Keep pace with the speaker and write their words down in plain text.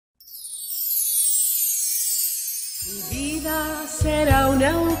Mi vida será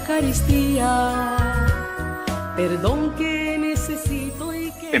una Eucaristía, perdón que necesito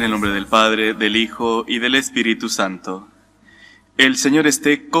y que... En el nombre del Padre, del Hijo y del Espíritu Santo. El Señor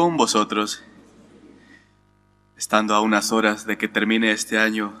esté con vosotros. Estando a unas horas de que termine este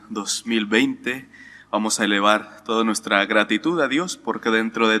año 2020, vamos a elevar toda nuestra gratitud a Dios, porque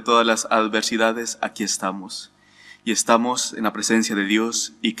dentro de todas las adversidades aquí estamos. Y estamos en la presencia de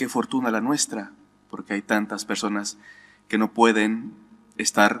Dios, y qué fortuna la nuestra, porque hay tantas personas que no pueden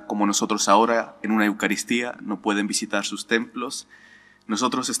estar como nosotros ahora en una Eucaristía, no pueden visitar sus templos.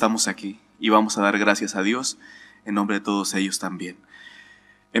 Nosotros estamos aquí y vamos a dar gracias a Dios en nombre de todos ellos también.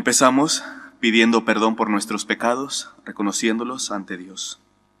 Empezamos pidiendo perdón por nuestros pecados, reconociéndolos ante Dios.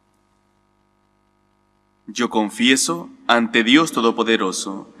 Yo confieso ante Dios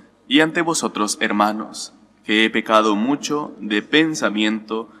Todopoderoso y ante vosotros, hermanos, que he pecado mucho de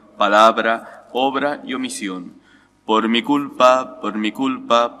pensamiento, palabra, obra y omisión, por mi culpa, por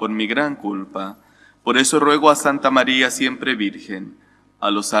mi gran culpa. Por eso ruego a Santa María siempre Virgen,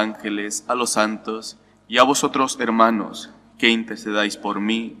 a los ángeles, a los santos y a vosotros, hermanos, que intercedáis por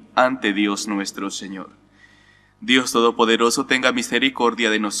mí ante Dios nuestro Señor. Dios Todopoderoso tenga misericordia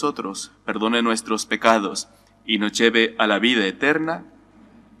de nosotros, perdone nuestros pecados y nos lleve a la vida eterna.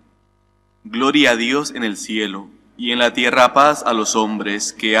 Gloria a Dios en el cielo y en la tierra paz a los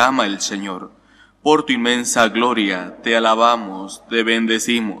hombres que ama el Señor. Por tu inmensa gloria te alabamos, te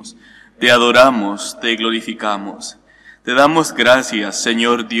bendecimos, te adoramos, te glorificamos. Te damos gracias,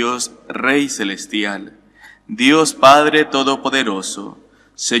 Señor Dios, Rey celestial, Dios Padre Todopoderoso,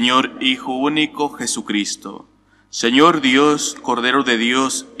 Señor Hijo único Jesucristo, Señor Dios, Cordero de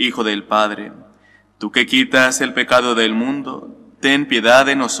Dios, Hijo del Padre. Tú que quitas el pecado del mundo, ten piedad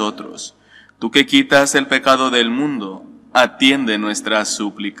de nosotros. Tú que quitas el pecado del mundo, atiende nuestra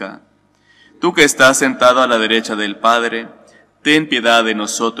súplica. Tú que estás sentado a la derecha del Padre, ten piedad de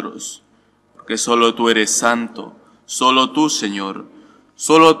nosotros, porque solo tú eres santo, solo tú, Señor,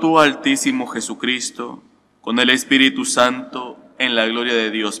 solo tú, Altísimo Jesucristo, con el Espíritu Santo, en la gloria de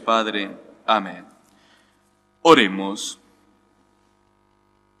Dios Padre. Amén. Oremos.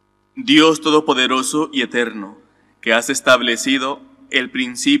 Dios Todopoderoso y Eterno, que has establecido el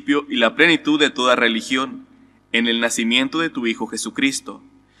principio y la plenitud de toda religión en el nacimiento de tu Hijo Jesucristo,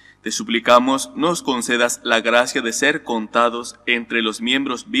 te suplicamos nos concedas la gracia de ser contados entre los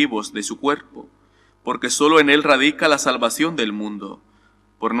miembros vivos de su cuerpo, porque solo en él radica la salvación del mundo.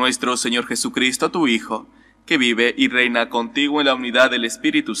 Por nuestro Señor Jesucristo, tu Hijo, que vive y reina contigo en la unidad del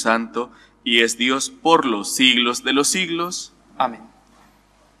Espíritu Santo, y es Dios por los siglos de los siglos. Amén.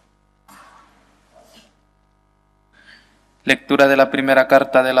 Lectura de la primera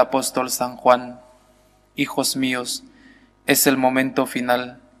carta del apóstol San Juan. Hijos míos, es el momento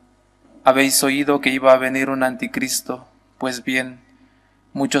final. Habéis oído que iba a venir un anticristo, pues bien,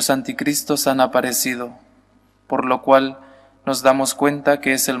 muchos anticristos han aparecido, por lo cual nos damos cuenta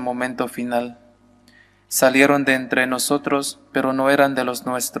que es el momento final. Salieron de entre nosotros, pero no eran de los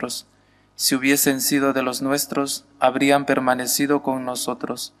nuestros. Si hubiesen sido de los nuestros, habrían permanecido con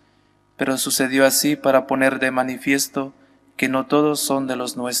nosotros. Pero sucedió así para poner de manifiesto que no todos son de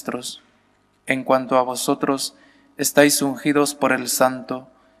los nuestros. En cuanto a vosotros, estáis ungidos por el Santo,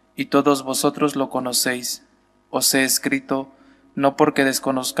 y todos vosotros lo conocéis. Os he escrito, no porque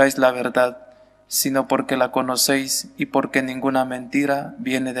desconozcáis la verdad, sino porque la conocéis y porque ninguna mentira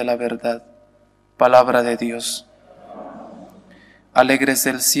viene de la verdad. Palabra de Dios. Alégrese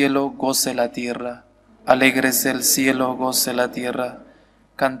el cielo, goce la tierra. Alégrese el cielo, goce la tierra.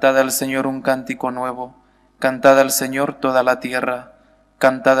 Cantad al Señor un cántico nuevo. Cantad al Señor toda la tierra.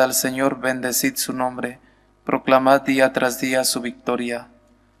 Cantad al Señor, bendecid su nombre. Proclamad día tras día su victoria.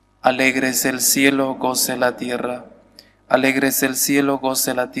 Alégrese el cielo, goce la tierra. Alégrese el cielo,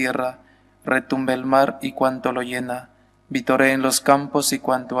 goce la tierra. Retumbe el mar y cuanto lo llena. Vitoreen los campos y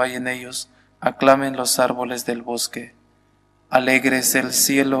cuanto hay en ellos. Aclamen los árboles del bosque. Alégrese el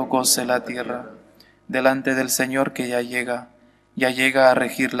cielo, goce la tierra. Delante del Señor que ya llega a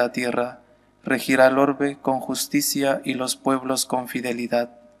regir la tierra. Regirá el orbe con justicia y los pueblos con fidelidad.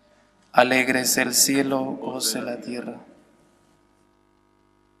 Alégrese el cielo, goce la tierra.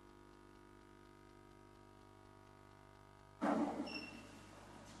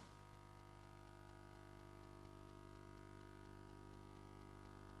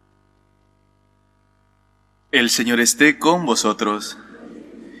 El Señor esté con vosotros.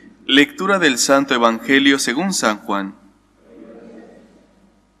 Lectura del Santo Evangelio según San Juan.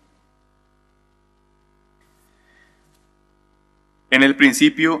 En el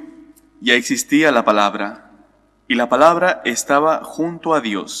principio ya existía la palabra, y la palabra estaba junto a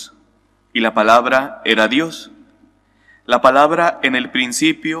Dios, y la palabra era Dios. La palabra en el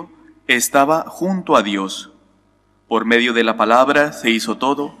principio estaba junto a Dios. Por medio de la palabra se hizo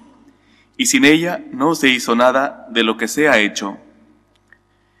todo, y sin ella no se hizo nada de lo que se ha hecho.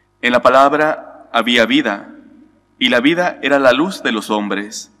 En la palabra había vida, y la vida era la luz de los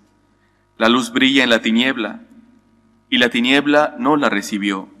hombres. La luz brilla en la tiniebla, y la tiniebla no la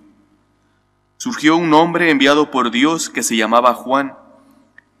recibió. Surgió un hombre enviado por Dios que se llamaba Juan.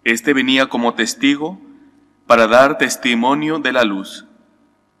 Este venía como testigo para dar testimonio de la luz,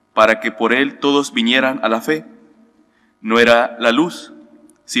 para que por él todos vinieran a la fe. No era la luz,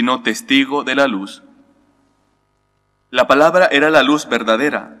 sino testigo de la luz. La palabra era la luz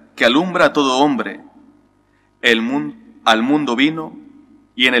verdadera, que alumbra a todo hombre. Al mundo vino,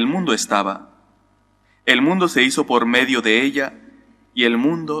 y en el mundo estaba. El mundo se hizo por medio de ella, y el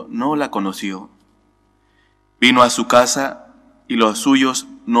mundo no la conoció. Vino a su casa, y los suyos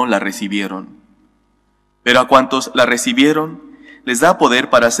no la recibieron. Pero a cuantos la recibieron, les da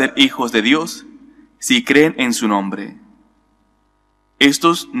poder para ser hijos de Dios, si creen en su nombre.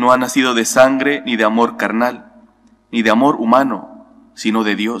 Estos no han nacido de sangre, ni de amor carnal, ni de amor humano, sino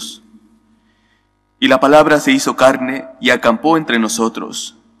de Dios. Y la palabra se hizo carne y acampó entre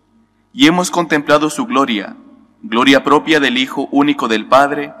nosotros. Y hemos contemplado su gloria, gloria propia del Hijo único del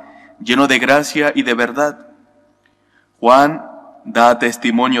Padre, lleno de gracia y de verdad. Juan da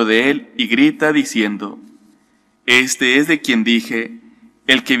testimonio de él y grita diciendo: Este es de quien dije,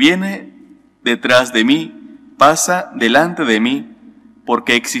 el que viene detrás de mí pasa delante de mí,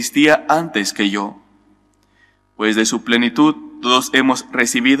 porque existía antes que yo. Pues de su plenitud todos hemos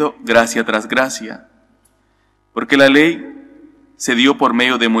recibido gracia tras gracia. Porque la ley se dio por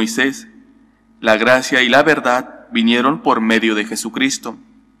medio de Moisés, la gracia y la verdad vinieron por medio de Jesucristo.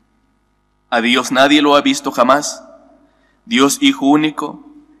 A Dios nadie lo ha visto jamás. Dios Hijo único,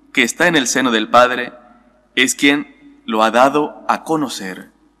 que está en el seno del Padre, es quien lo ha dado a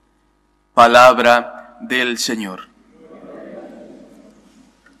conocer. Palabra del Señor.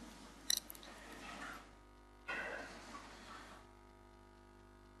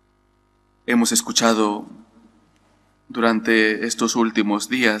 Hemos escuchado durante estos últimos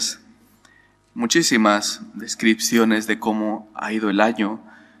días muchísimas descripciones de cómo ha ido el año.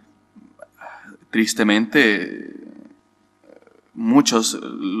 Tristemente, muchos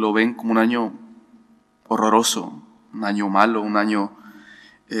lo ven como un año horroroso, un año malo, un año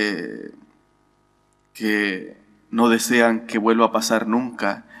que no desean que vuelva a pasar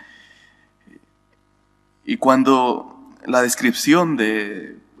nunca. Y cuando la descripción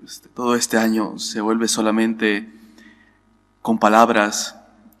de todo este año se vuelve solamente con palabras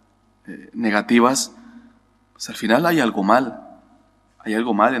negativas, pues al final hay algo mal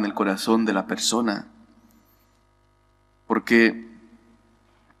en el corazón de la persona, porque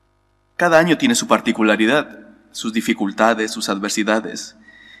cada año tiene su particularidad, sus dificultades, sus adversidades,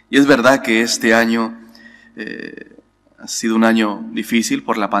 y es verdad que este año ha sido un año difícil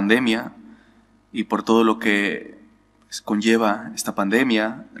por la pandemia y por todo lo que conlleva esta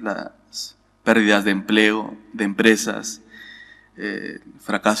pandemia, las pérdidas de empleo, de empresas,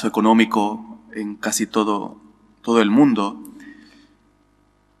 fracaso económico en casi todo el mundo.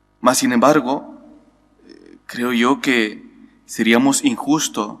 Mas, sin embargo, creo yo que seríamos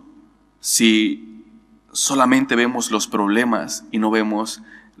injustos si solamente vemos los problemas y no vemos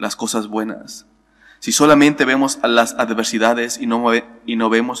las cosas buenas. Si solamente vemos las adversidades y no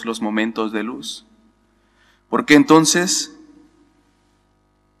vemos los momentos de luz. Porque entonces,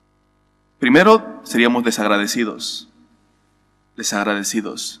 primero seríamos desagradecidos,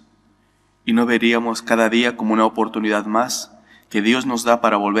 y no veríamos cada día como una oportunidad más que Dios nos da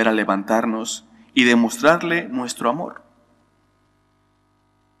para volver a levantarnos y demostrarle nuestro amor.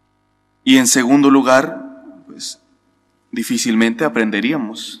 Y en segundo lugar, pues difícilmente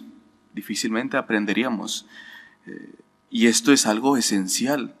aprenderíamos. Y esto es algo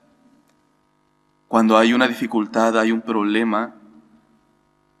esencial. Cuando hay una dificultad, hay un problema,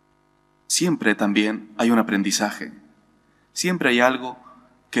 siempre también hay un aprendizaje. Siempre hay algo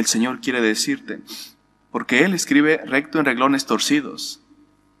que el Señor quiere decirte, porque Él escribe recto en renglones torcidos.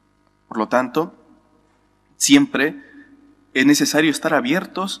 Por lo tanto, siempre es necesario estar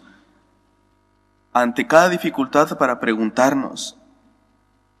abiertos ante cada dificultad para preguntarnos: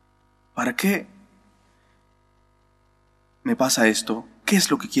 ¿para qué me pasa esto? ¿Qué es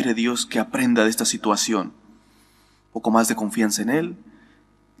lo que quiere Dios que aprenda de esta situación? Un poco más de confianza en Él,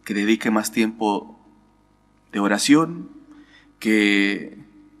 que dedique más tiempo de oración, que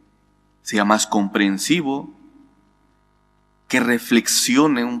sea más comprensivo, que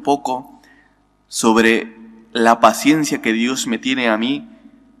reflexione un poco sobre la paciencia que Dios me tiene a mí,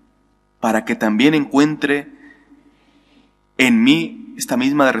 para que también encuentre en mí esta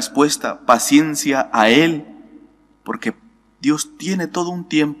misma respuesta, paciencia a Él, porque Dios tiene todo un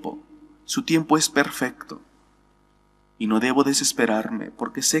tiempo, su tiempo es perfecto. Y no debo desesperarme,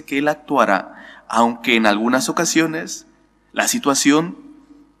 porque sé que Él actuará, aunque en algunas ocasiones la situación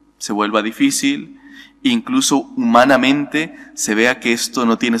se vuelva difícil, incluso humanamente se vea que esto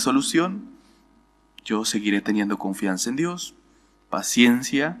no tiene solución. Yo seguiré teniendo confianza en Dios,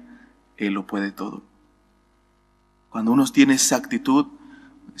 paciencia, Él lo puede todo. Cuando uno tiene esa actitud,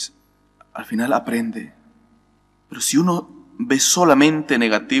 pues, al final aprende. Pero si uno ve solamente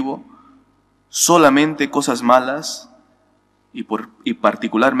negativo, solamente cosas malas, y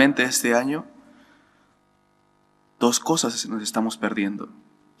particularmente este año, dos cosas nos estamos perdiendo.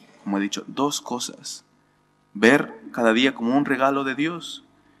 Como he dicho, dos cosas. Ver cada día como un regalo de Dios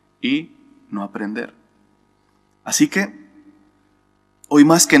y no aprender. Así que, hoy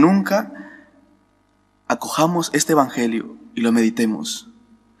más que nunca, acojamos este Evangelio y lo meditemos.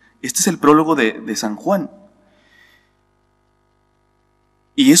 Este es el prólogo de San Juan.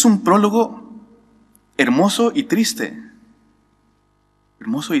 Y es un prólogo hermoso y triste.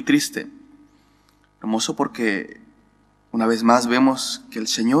 Hermoso y triste. Hermoso porque una vez más vemos que el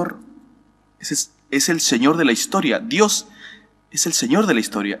Señor es el Señor de la historia. Dios es el Señor de la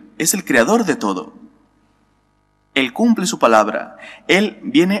historia. Es el creador de todo. Él cumple su palabra. Él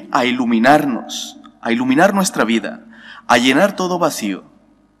viene a iluminarnos, a iluminar nuestra vida, a llenar todo vacío.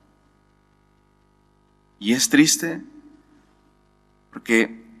 Y es triste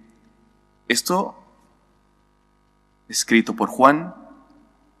porque esto, escrito por Juan,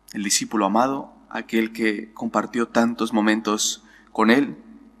 el discípulo amado, aquel que compartió tantos momentos con Él,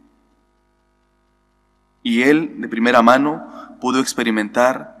 y Él de primera mano pudo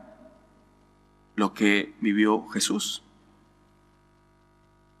experimentar lo que vivió Jesús.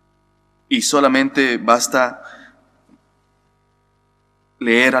 Y solamente basta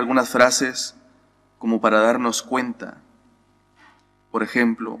leer algunas frases como para darnos cuenta. Por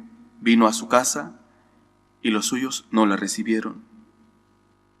ejemplo, vino a su casa y los suyos no la recibieron.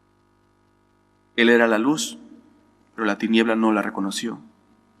 Él era la luz, pero la tiniebla no la reconoció.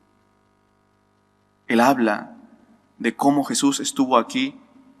 Él habla de cómo Jesús estuvo aquí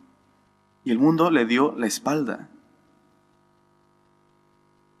y el mundo le dio la espalda.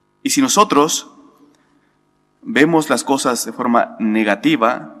 Y si nosotros vemos las cosas de forma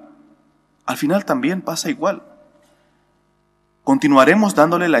negativa, al final también pasa igual. Continuaremos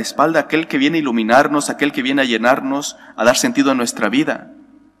dándole la espalda a aquel que viene a iluminarnos, a aquel que viene a llenarnos, a dar sentido a nuestra vida.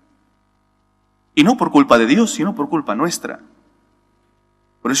 Y no por culpa de Dios, sino por culpa nuestra.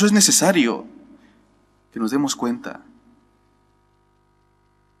 Por eso es necesario que nos demos cuenta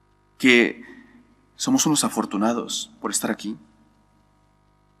que somos unos afortunados por estar aquí,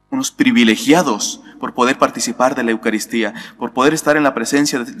 unos privilegiados por poder participar de la Eucaristía, por poder estar en la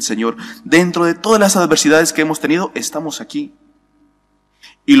presencia del Señor. Dentro de todas las adversidades que hemos tenido, estamos aquí.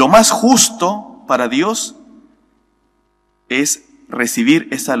 Y lo más justo para Dios es recibir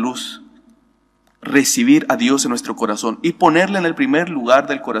esa luz, recibir a Dios en nuestro corazón y ponerle en el primer lugar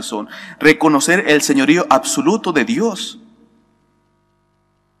del corazón, reconocer el señorío absoluto de Dios,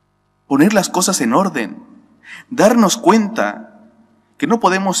 poner las cosas en orden, darnos cuenta que no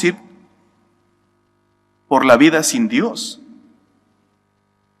podemos ir por la vida sin Dios,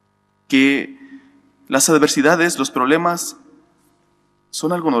 que las adversidades, los problemas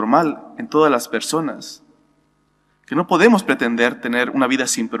son algo normal en todas las personas, que no podemos pretender tener una vida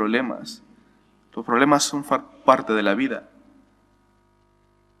sin problemas. Los problemas son parte de la vida.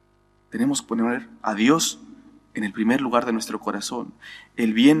 Tenemos que poner a Dios en el primer lugar de nuestro corazón.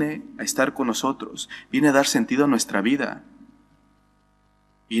 Él viene a estar con nosotros, viene a dar sentido a nuestra vida,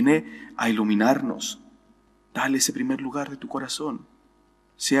 viene a iluminarnos. Dale ese primer lugar de tu corazón.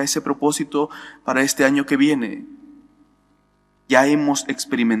 Sea ese propósito para este año que viene. Ya hemos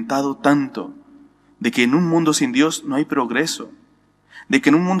experimentado tanto de que en un mundo sin Dios no hay progreso, de que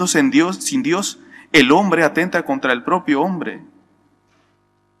en un mundo sin Dios el hombre atenta contra el propio hombre,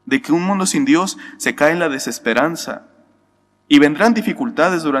 de que un mundo sin Dios se cae en la desesperanza y vendrán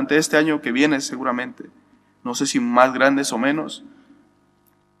dificultades durante este año que viene seguramente, no sé si más grandes o menos,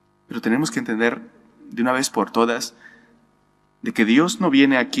 pero tenemos que entender de una vez por todas de que Dios no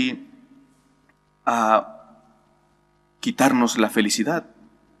viene aquí a quitarnos la felicidad,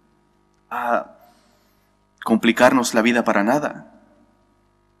 a complicarnos la vida para nada.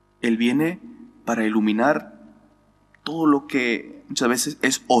 Él viene para iluminar todo lo que muchas veces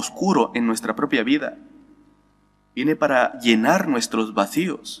es oscuro en nuestra propia vida. Viene para llenar nuestros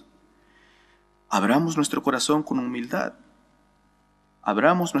vacíos. Abramos nuestro corazón con humildad.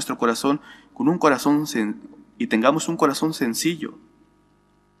 Abramos nuestro corazón con un corazón y tengamos un corazón sencillo.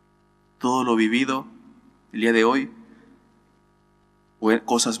 Todo lo vivido el día de hoy,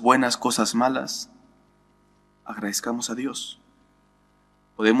 cosas buenas, cosas malas, agradezcamos a Dios.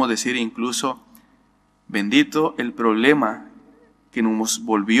 Podemos decir incluso, bendito el problema que nos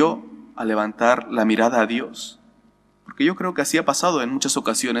volvió a levantar la mirada a Dios. Porque yo creo que así ha pasado en muchas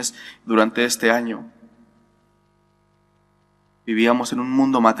ocasiones durante este año. Vivíamos en un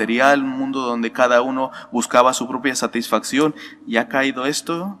mundo material, un mundo donde cada uno buscaba su propia satisfacción, y ha caído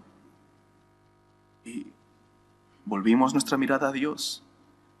esto y volvimos nuestra mirada a Dios.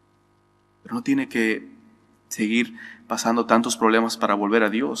 Pero no tiene que seguir pasando tantos problemas para volver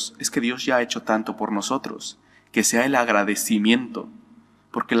a Dios. Es que Dios ya ha hecho tanto por nosotros, que sea el agradecimiento,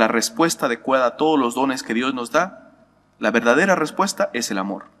 porque la respuesta adecuada a todos los dones que Dios nos da, la verdadera respuesta es el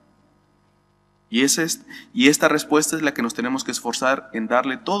amor. Y esta respuesta es la que nos tenemos que esforzar en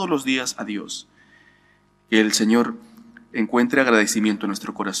darle todos los días a Dios. Que el Señor encuentre agradecimiento en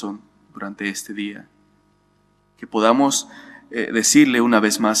nuestro corazón durante este día. Que podamos decirle una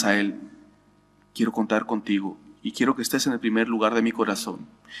vez más a Él, quiero contar contigo y quiero que estés en el primer lugar de mi corazón.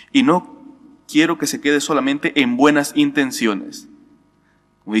 Y no quiero que se quede solamente en buenas intenciones.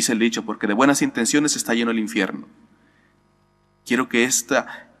 Como dice el dicho, porque de buenas intenciones está lleno el infierno. Quiero que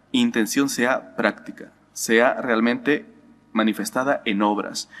esta intención sea práctica, sea realmente manifestada en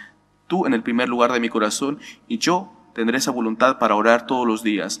obras. Tú en el primer lugar de mi corazón, y yo tendré esa voluntad para orar todos los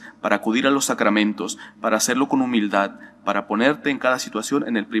días, para acudir a los sacramentos, para hacerlo con humildad, para ponerte en cada situación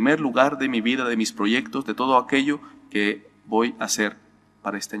en el primer lugar de mi vida, de mis proyectos, de todo aquello que voy a hacer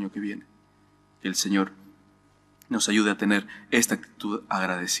para este año que viene. Que el Señor nos ayude a tener esta actitud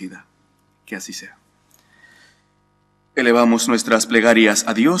agradecida. Que así sea. Elevamos nuestras plegarias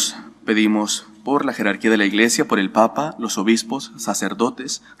a Dios, pedimos por la jerarquía de la Iglesia, por el Papa, los obispos,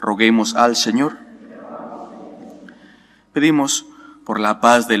 sacerdotes, roguemos al Señor. Pedimos por la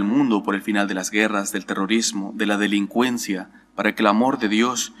paz del mundo, por el final de las guerras, del terrorismo, de la delincuencia, para que el amor de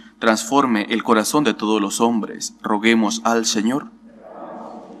Dios transforme el corazón de todos los hombres, roguemos al Señor.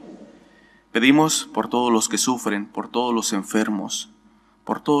 Pedimos por todos los que sufren, por todos los enfermos,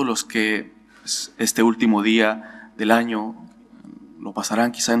 por todos los que este último día del año lo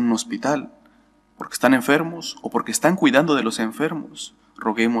pasarán quizá en un hospital, porque están enfermos o porque están cuidando de los enfermos.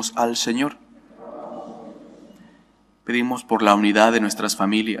 Roguemos al Señor. Pedimos por la unidad de nuestras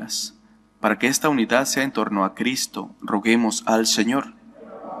familias, para que esta unidad sea en torno a Cristo. Roguemos al Señor.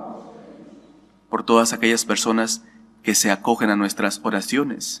 Por todas aquellas personas que se acogen a nuestras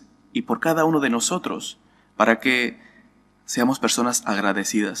oraciones y por cada uno de nosotros, para que seamos personas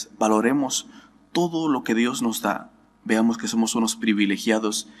agradecidas, valoremos todo lo que Dios nos da, veamos que somos unos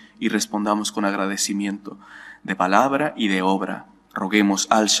privilegiados y respondamos con agradecimiento de palabra y de obra. Roguemos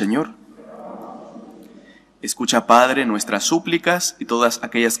al Señor. Escucha, Padre, nuestras súplicas y todas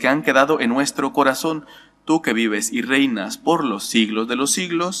aquellas que han quedado en nuestro corazón, tú que vives y reinas por los siglos de los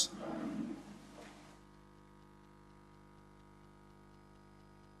siglos.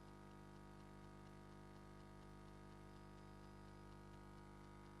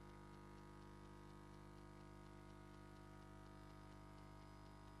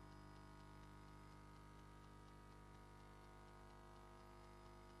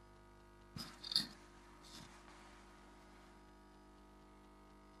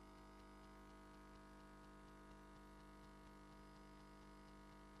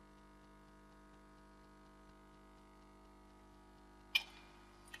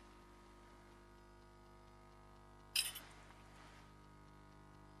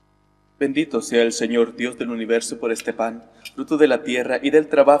 Bendito sea el Señor, Dios del universo, por este pan, fruto de la tierra y del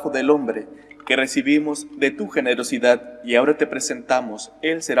trabajo del hombre, que recibimos de tu generosidad y ahora te presentamos.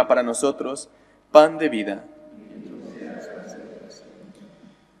 Él será para nosotros pan de vida.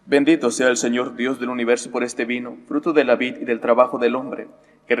 Bendito sea el Señor, Dios del universo, por este vino, fruto de la vid y del trabajo del hombre,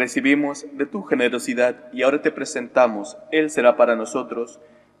 que recibimos de tu generosidad y ahora te presentamos. Él será para nosotros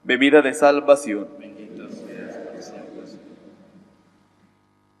bebida de salvación.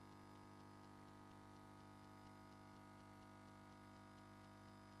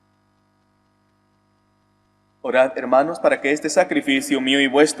 Orad, hermanos, para que este sacrificio mío y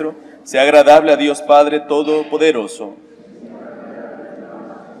vuestro sea agradable a Dios Padre Todopoderoso.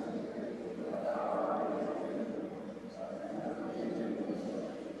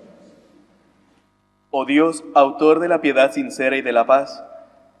 Oh Dios, autor de la piedad sincera y de la paz,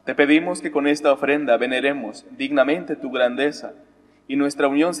 te pedimos que con esta ofrenda veneremos dignamente tu grandeza y nuestra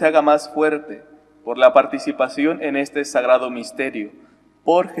unión se haga más fuerte por la participación en este sagrado misterio,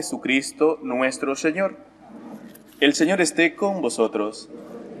 por Jesucristo nuestro Señor. El Señor esté con vosotros.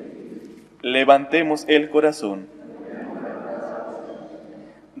 Levantemos el corazón.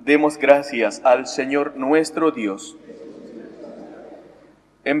 Demos gracias al Señor nuestro Dios.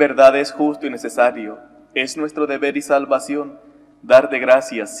 En verdad es justo y necesario, es nuestro deber y salvación, dar de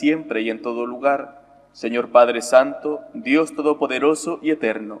gracias siempre y en todo lugar, Señor Padre Santo, Dios Todopoderoso y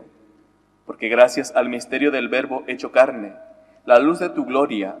Eterno, porque gracias al misterio del Verbo hecho carne, la luz de tu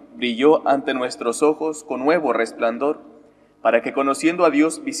gloria brilló ante nuestros ojos con nuevo resplandor, para que conociendo a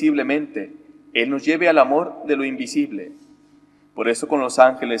Dios visiblemente, Él nos lleve al amor de lo invisible. Por eso con los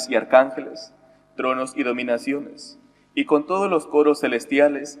ángeles y arcángeles, tronos y dominaciones, y con todos los coros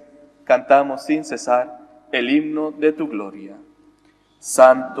celestiales, cantamos sin cesar el himno de tu gloria.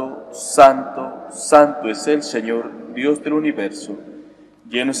 Santo, santo, santo es el Señor, Dios del universo.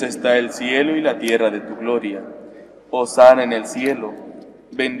 Llenos está el cielo y la tierra de tu gloria. Hosana en el cielo,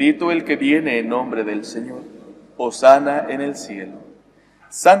 bendito el que viene en nombre del Señor. Hosana en el cielo.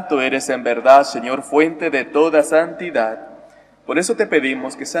 Santo eres en verdad, Señor, fuente de toda santidad. Por eso te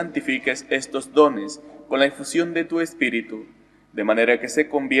pedimos que santifiques estos dones con la infusión de tu Espíritu, de manera que se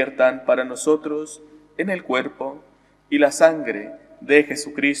conviertan para nosotros en el cuerpo y la sangre de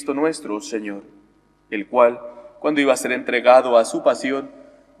Jesucristo nuestro Señor, el cual, cuando iba a ser entregado a su pasión,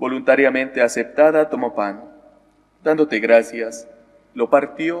 voluntariamente aceptada, tomó pan. Dándote gracias, lo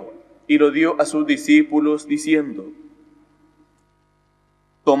partió y lo dio a sus discípulos, diciendo: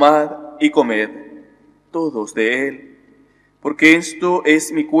 Tomad y comed todos de él, porque esto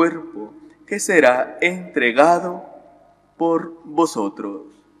es mi cuerpo, que será entregado por vosotros.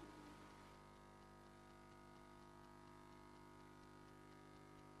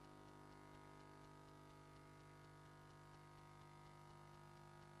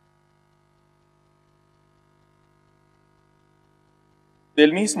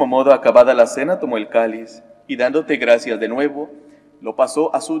 Del mismo modo, acabada la cena, tomó el cáliz, y dándote gracias de nuevo, lo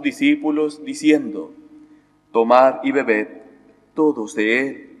pasó a sus discípulos, diciendo: Tomad y bebed todos de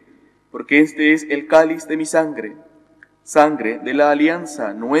él, porque este es el cáliz de mi sangre, sangre de la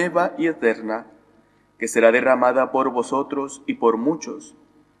alianza nueva y eterna, que será derramada por vosotros y por muchos,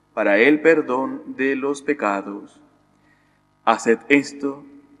 para el perdón de los pecados. Haced esto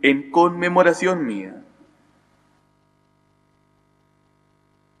en conmemoración mía.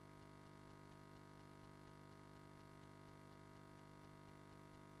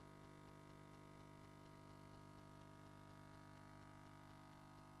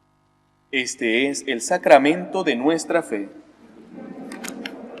 Este es el sacramento de nuestra fe.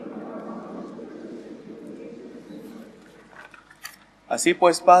 Así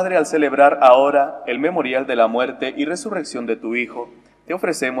pues, Padre, al celebrar ahora el memorial de la muerte y resurrección de tu Hijo, te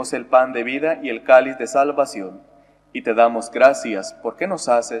ofrecemos el pan de vida y el cáliz de salvación, y te damos gracias porque nos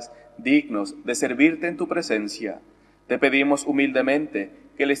haces dignos de servirte en tu presencia. Te pedimos humildemente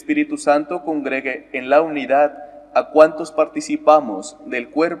que el Espíritu Santo congregue en la unidad a cuantos participamos del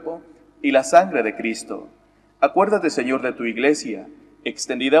cuerpo y la sangre de Cristo. Acuérdate, Señor, de tu Iglesia,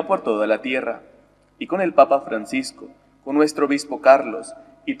 extendida por toda la tierra, y con el Papa Francisco, con nuestro obispo Carlos,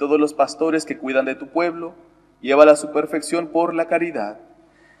 y todos los pastores que cuidan de tu pueblo, llévala a su perfección por la caridad.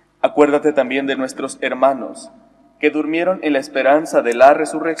 Acuérdate también de nuestros hermanos, que durmieron en la esperanza de la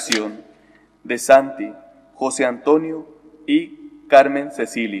resurrección, de Santi, José Antonio y Carmen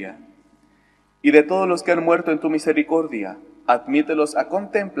Cecilia, y de todos los que han muerto en tu misericordia. Admítelos a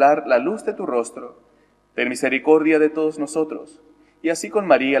contemplar la luz de tu rostro. Ten misericordia de todos nosotros, y así con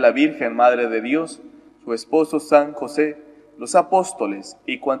María, la Virgen Madre de Dios, su esposo San José, los apóstoles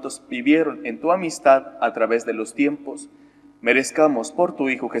y cuantos vivieron en tu amistad a través de los tiempos, merezcamos por tu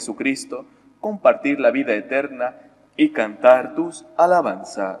Hijo Jesucristo compartir la vida eterna y cantar tus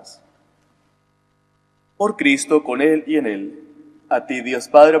alabanzas. Por Cristo, con Él y en Él, a ti, Dios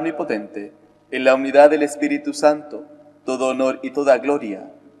Padre Omnipotente, en la unidad del Espíritu Santo, todo honor y toda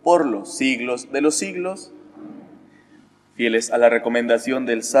gloria, por los siglos de los siglos. Fieles a la recomendación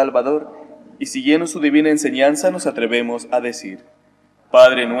del Salvador, y siguiendo su divina enseñanza, nos atrevemos a decir: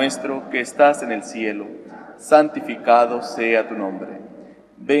 Padre nuestro que estás en el cielo, santificado sea tu nombre.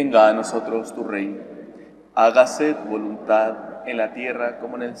 Venga a nosotros tu reino. Hágase tu voluntad en la tierra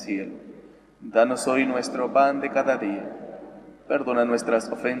como en el cielo. Danos hoy nuestro pan de cada día. Perdona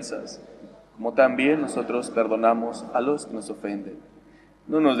nuestras ofensas, como también nosotros perdonamos a los que nos ofenden.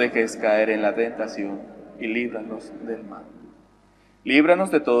 No nos dejes caer en la tentación, y líbranos del mal.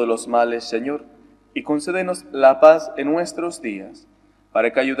 Líbranos de todos los males, Señor, y concédenos la paz en nuestros días,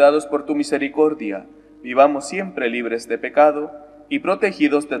 para que, ayudados por tu misericordia, vivamos siempre libres de pecado y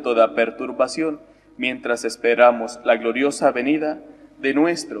protegidos de toda perturbación, mientras esperamos la gloriosa venida de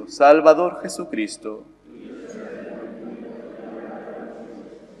nuestro Salvador Jesucristo.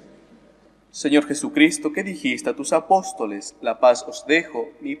 Señor Jesucristo, que dijiste a tus apóstoles, la paz os dejo,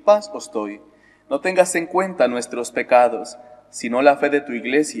 mi paz os doy. No tengas en cuenta nuestros pecados, sino la fe de tu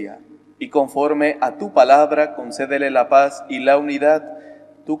Iglesia, y conforme a tu palabra concédele la paz y la unidad,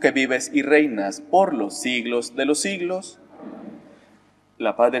 tú que vives y reinas por los siglos de los siglos.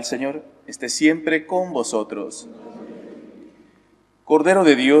 La paz del Señor esté siempre con vosotros. Cordero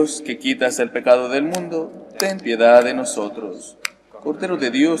de Dios, que quitas el pecado del mundo, ten piedad de nosotros. Cordero de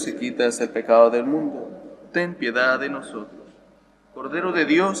Dios, que quitas el pecado del mundo, ten piedad de nosotros. Cordero de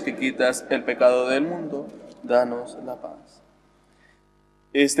Dios, que quitas el pecado del mundo, danos la paz.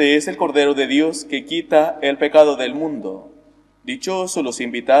 Este es el Cordero de Dios que quita el pecado del mundo. Dichosos los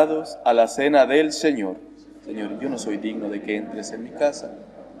invitados a la cena del Señor. Señor, yo no soy digno de que entres en mi casa,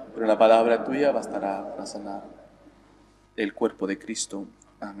 pero la palabra tuya bastará para sanar el cuerpo de Cristo.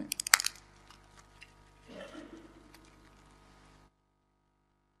 Amén.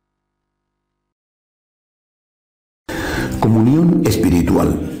 Comunión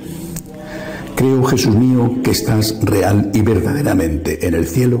espiritual. Creo, Jesús mío, que estás real y verdaderamente en el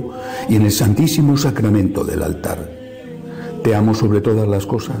cielo y en el santísimo sacramento del altar. Te amo sobre todas las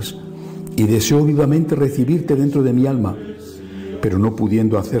cosas y deseo vivamente recibirte dentro de mi alma, pero no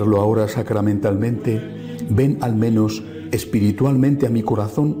pudiendo hacerlo ahora sacramentalmente, ven al menos espiritualmente a mi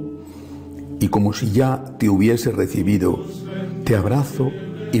corazón y como si ya te hubiese recibido, te abrazo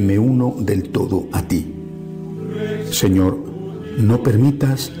y me uno del todo a ti. Señor, no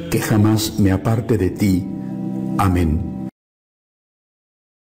permitas que jamás me aparte de ti. Amén.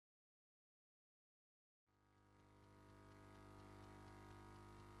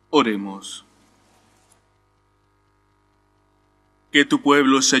 Oremos. Que tu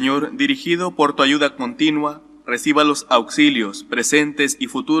pueblo, Señor, dirigido por tu ayuda continua, reciba los auxilios presentes y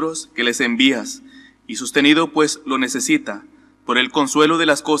futuros que les envías, y sostenido pues lo necesita, por el consuelo de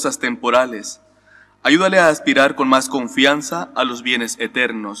las cosas temporales. Ayúdale a aspirar con más confianza a los bienes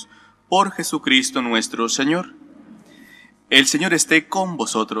eternos, por Jesucristo nuestro Señor. El Señor esté con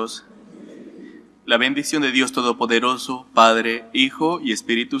vosotros. La bendición de Dios Todopoderoso, Padre, Hijo y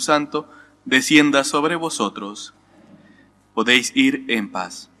Espíritu Santo, descienda sobre vosotros. Podéis ir en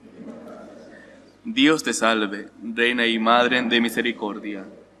paz. Dios te salve, Reina y Madre de misericordia,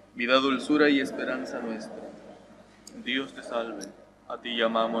 vida, dulzura y esperanza nuestra. Dios te salve. A ti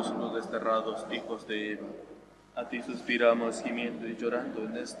llamamos los desterrados hijos de Eva. A ti suspiramos gimiendo y llorando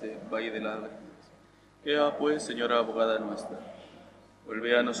en este valle de lágrimas. Ea pues, Señora abogada nuestra,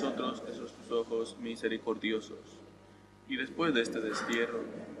 vuelve a nosotros esos tus ojos misericordiosos. Y después de este destierro,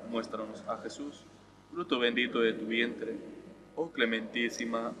 muéstranos a Jesús, fruto bendito de tu vientre, oh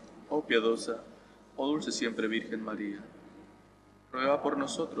clementísima, oh piadosa, oh dulce siempre Virgen María. Ruega por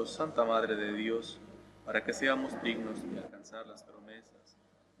nosotros, Santa Madre de Dios, para que seamos dignos de alcanzar las promesas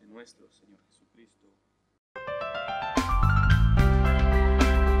de nuestro Señor Jesucristo.